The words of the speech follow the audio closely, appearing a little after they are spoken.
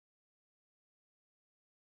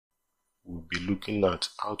we'll be looking at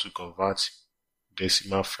how to convert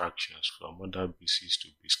decimal fractions from other bases to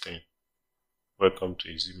base 10. Welcome to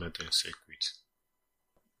Easy Math and Circuit.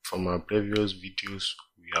 From our previous videos,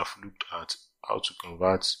 we have looked at how to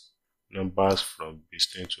convert numbers from base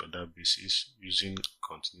 10 to other bases using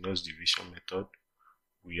continuous division method.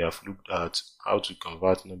 We have looked at how to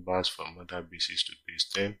convert numbers from other bases to base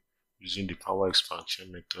 10 using the power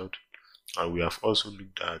expansion method. And we have also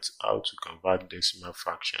looked at how to convert decimal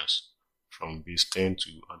fractions from base 10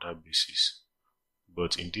 to other bases.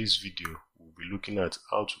 But in this video, we'll be looking at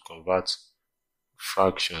how to convert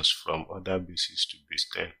fractions from other bases to base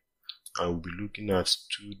 10. And we'll be looking at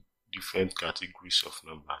two different categories of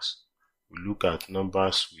numbers. We'll look at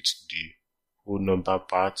numbers with the whole number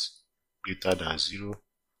part greater than 0,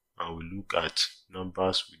 and we'll look at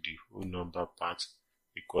numbers with the whole number part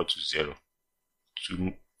equal to 0.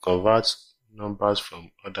 To convert numbers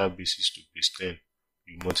from other bases to base 10,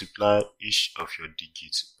 you multiply each of your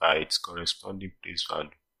digits by its corresponding place value.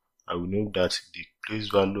 And we know that the place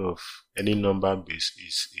value of any number base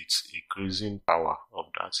is its increasing power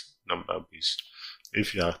of that number base.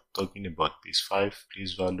 If you are talking about base 5,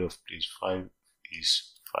 place value of place 5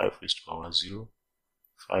 is 5 raised to the power 0,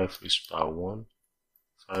 5 raised to the power 1,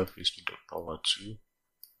 5 raised to the power 2,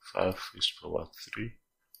 5 raised to the power 3,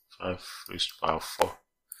 5 raised to the power 4.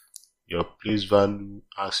 Your place value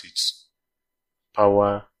has its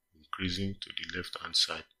power increasing to the left hand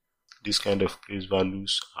side. This kind of place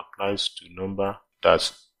values applies to number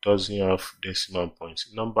that doesn't have decimal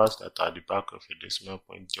points. Numbers that are at the back of a decimal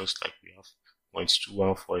point, just like we have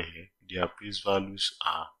 0.214 here, their place values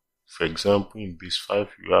are, for example, in base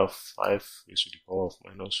 5 you have 5 raised to the power of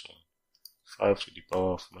minus 1, 5 to the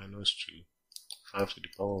power of minus 2, 5 to the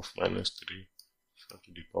power of minus 3, 5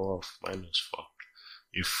 to the power of minus 4.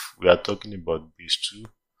 If we are talking about base 2,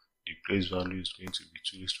 the place value is going to be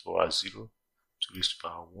 2 raised to the power 0, 2 raised to the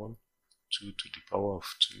power 1, 2 to the power of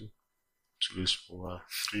 2, 2 raised to the power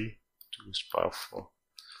 3, 2 raised to the power 4.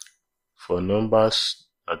 For numbers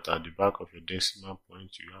that are at the back of your decimal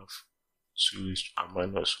point, you have 2 raised to the power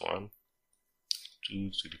minus 1,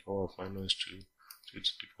 2 to the power of minus 2, 2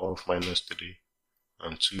 to the power of minus 3,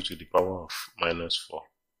 and 2 to the power of minus 4.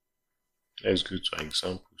 Let's go to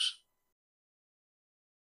examples.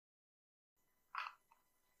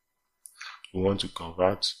 We want to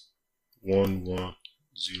convert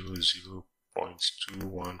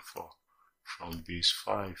 1100.214 from base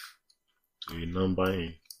 5 to a number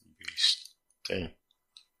in base 10.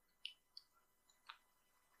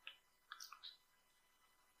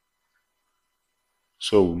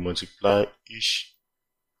 So we multiply each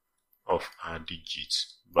of our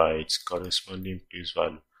digits by its corresponding place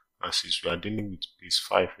value. And since we are dealing with base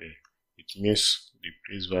 5 here, it means the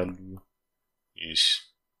place value is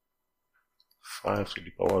 5 to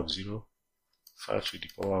the power of 0, 5 to the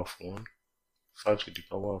power of 1, 5 to the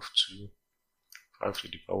power of 2, 5 to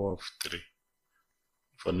the power of 3.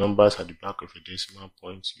 For numbers at the back of a decimal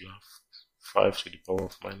point, you have 5 to the power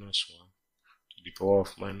of minus 1, to the power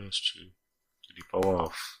of minus 2, to the power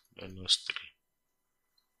of minus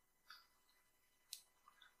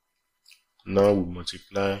 3. Now we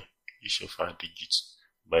multiply each of our digits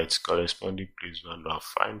by its corresponding place value and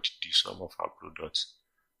find the sum of our products.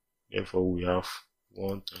 Therefore, we have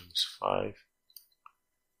 1 times 5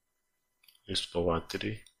 raised to the power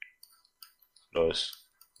 3 plus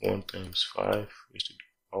 1 times 5 raised to the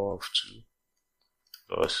power of 2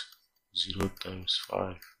 plus 0 times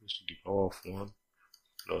 5 raised to the power of 1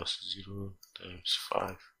 plus 0 times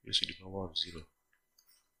 5 raised to the power of 0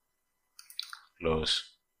 plus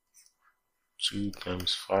 2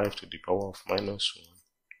 times 5 to the power of minus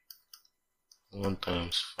 1, 1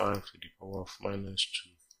 times 5 to the power of minus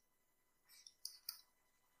 2,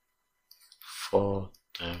 4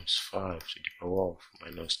 times 5 to the power of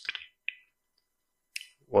minus 3.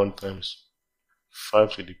 1 times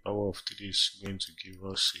 5 to the power of 3 is going to give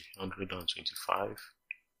us 125.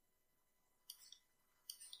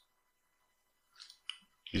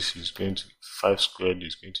 This is going to, 5 squared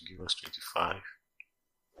is going to give us 25.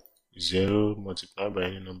 0 multiplied by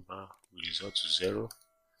any number will result to 0.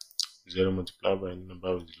 0 multiplied by any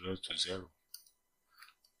number will result to 0.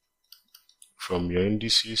 From your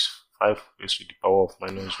indices, 5 raised to the power of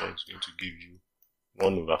minus 1 is going to give you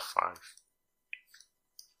 1 over 5.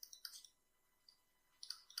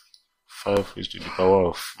 5 raised to the power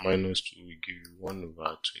of minus 2 will give you 1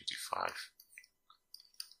 over 25.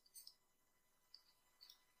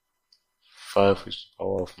 5 raised to the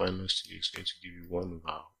power of minus 3 is going to give you 1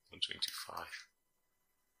 over 125.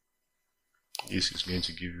 This is going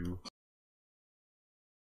to give you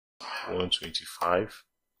 125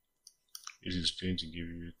 This is going to give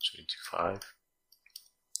you 25.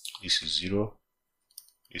 This is 0.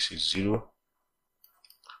 This is 0.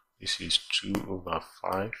 This is 2 over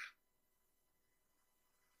 5.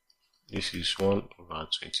 This is 1 over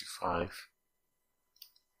 25.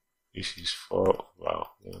 This is 4 over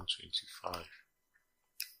 125.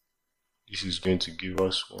 This is going to give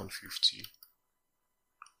us 150.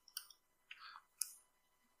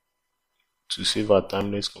 To save our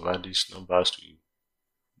time, let's convert these numbers to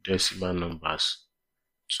decimal numbers.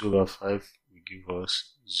 2 over 5 will give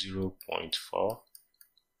us 0.4.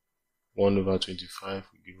 1 over 25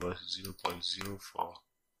 will give us 0.04.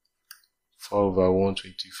 4 over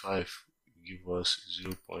 125 will give us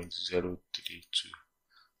 0.032.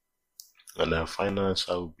 And our final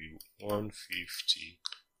answer will be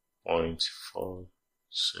 150.472.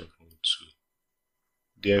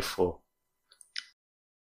 Therefore,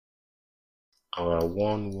 our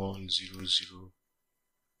 1100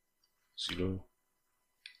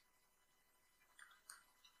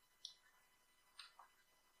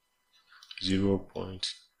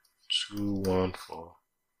 0.214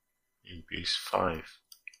 in base 5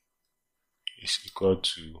 is equal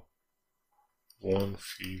to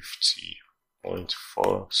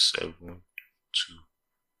 150.472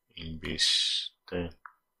 in base 10.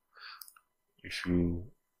 If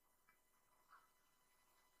you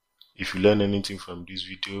learn anything from this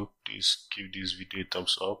video, please give this video a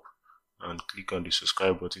thumbs up and click on the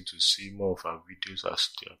subscribe button to see more of our videos as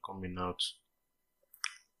they are coming out.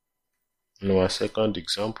 In our second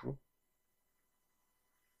example,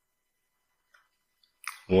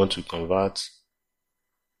 we want to convert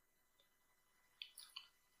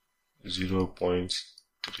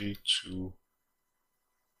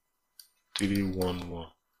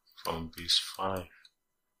 0.32311 from base 5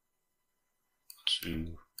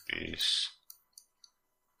 to base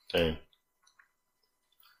 10.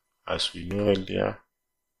 As we know earlier,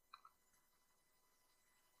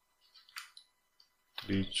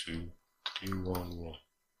 32311.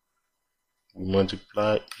 We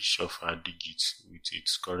multiply each of our digits with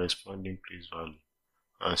its corresponding place value.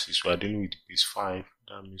 And since we are dealing with base 5,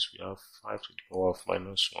 that means we have 5 to the power of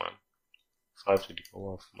minus 1, 5 to the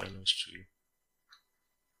power of minus 2,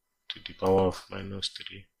 to the power of minus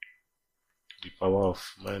 3, to the power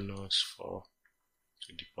of minus 4,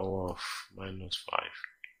 to the power of minus 5.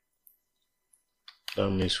 That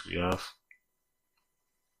means we have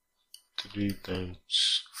 3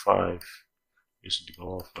 times 5 is to the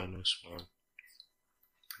power of minus 1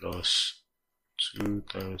 plus 2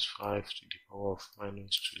 times 5 to the power of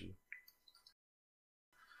minus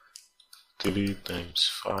 2, 3 times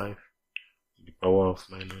 5 to the power of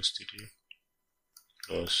minus 3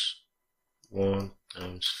 plus 1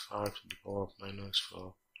 times 5 to the power of minus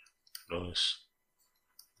 4 plus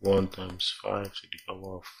 1 times 5 to the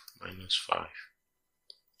power of minus 5.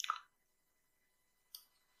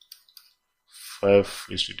 5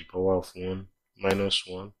 raised to the power of 1 minus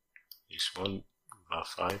 1 is 1 over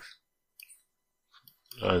 5.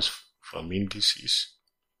 That's from indices.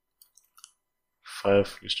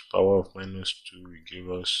 5 raised to the power of minus 2 will give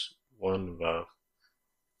us 1 over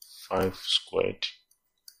 5 squared.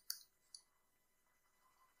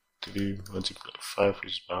 3 multiplied 5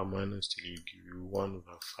 raised to the power minus 3 will give you 1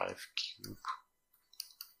 over 5 cube.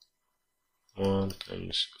 1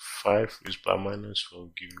 times 5 raised to the power minus 4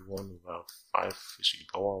 will give you 1 over 5 raised to the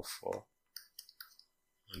power of 4.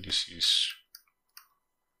 And this is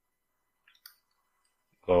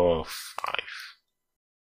power of 5.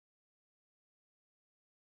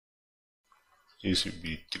 This will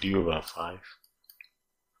be 3 over 5.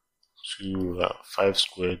 2 over 5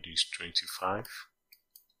 squared is 25.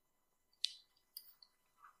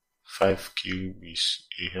 5 cube is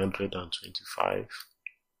 125.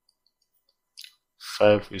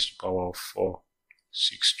 5 raised to the power of 4,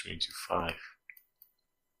 625.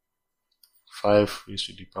 5 raised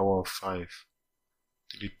to the power of 5,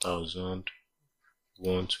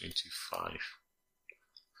 3,125.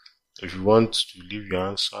 If you want to leave your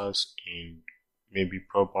answers in maybe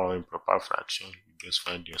proper or improper fraction, you just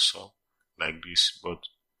find your sum like this. But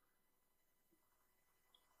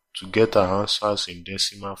to get our answers in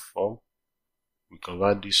decimal form, we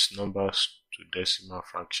convert these numbers to decimal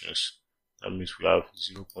fractions. That means we have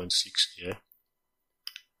 0.6 here,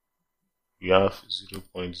 we have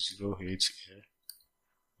 0.08 here,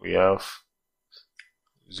 we have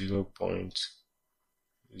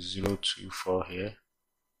 0.024 here,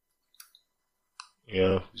 we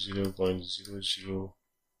have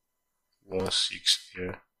 0.0016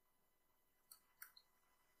 here,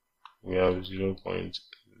 we have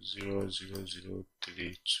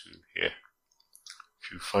 0.00032 here.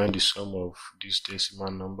 If you find the sum of these decimal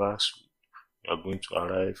numbers, you are going to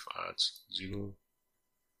arrive at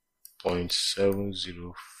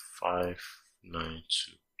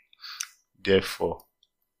 0.70592. Therefore,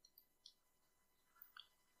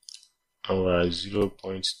 our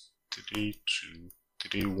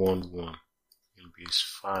 0.32311 in base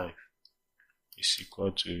 5 is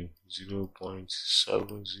equal to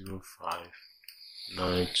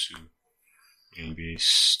 0.70592 in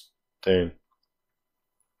base 10.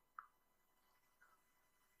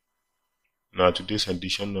 Now, to this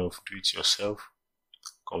addition of do-it-yourself,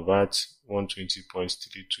 convert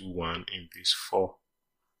 120.321 in base 4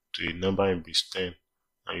 to a number in base 10,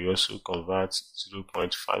 and you also convert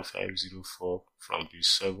 0.5504 from base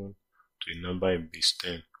 7 to a number in base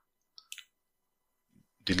 10.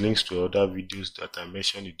 The links to other videos that I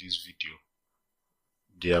mentioned in this video,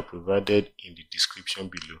 they are provided in the description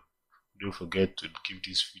below. Don't forget to give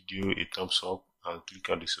this video a thumbs up and click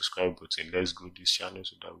on the subscribe button. Let's grow this channel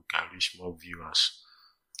so that we can reach more viewers.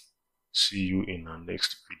 See you in our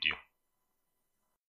next video.